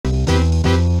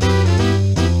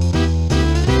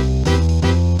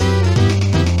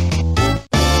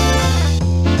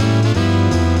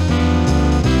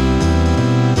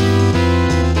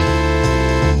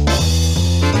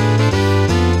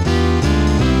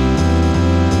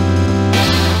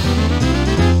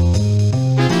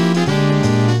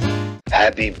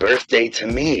Happy birthday to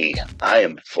me. I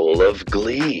am full of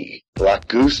glee. Black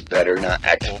Goose better not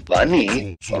act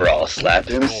funny, or I'll slap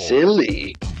him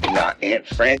silly. Not Aunt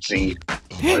Francie,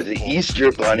 or the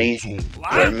Easter Bunny,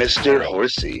 or Mr.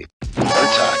 Horsey. We're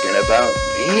talking about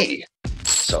me.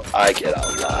 So I get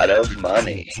a lot of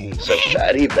money. So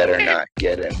Fatty better not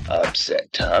get an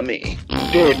upset tummy.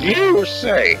 Did you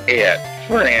say Aunt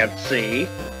Francie?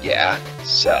 Yeah,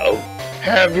 so?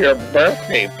 Have your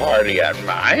birthday party at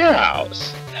my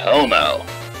house. Hell no.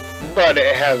 But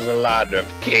it has a lot of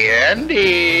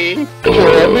candy.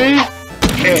 Candy?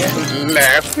 And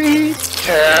Laffy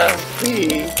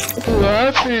Taffy.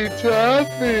 Laffy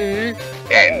Taffy.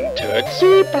 And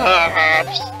Tootsie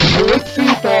Pops.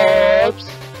 Tootsie Pops.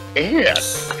 And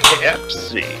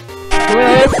Pepsi.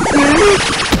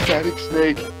 Pepsi? Static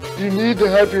Snake, you need to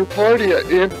have your party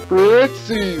at Aunt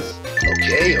Francie's.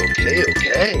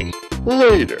 Okay.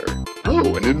 Later.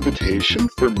 Oh, an invitation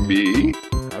for me?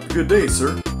 Have a good day,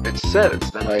 sir. It says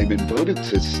that I am invited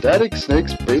to Static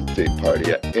Snake's birthday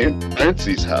party at Aunt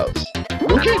Francie's house.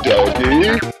 Okay,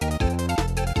 doggy.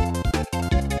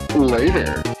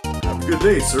 Later. Have a good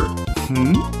day, sir.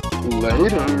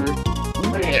 Later.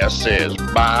 This is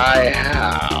my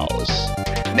house.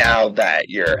 Now that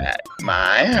you're at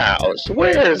my house,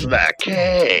 where's the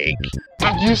cake?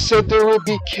 You said there would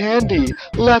be candy,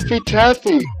 Laffy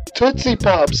Taffy, Tootsie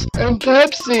Pops, and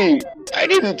Pepsi. I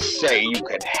didn't say you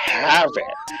could have it.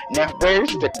 Now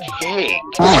where's the cake?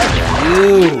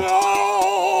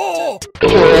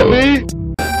 Candy?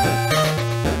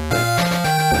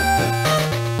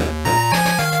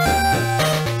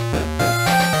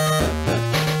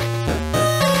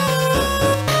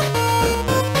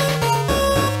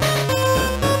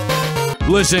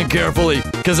 Listen carefully,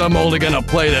 cause I'm only gonna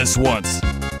play this once.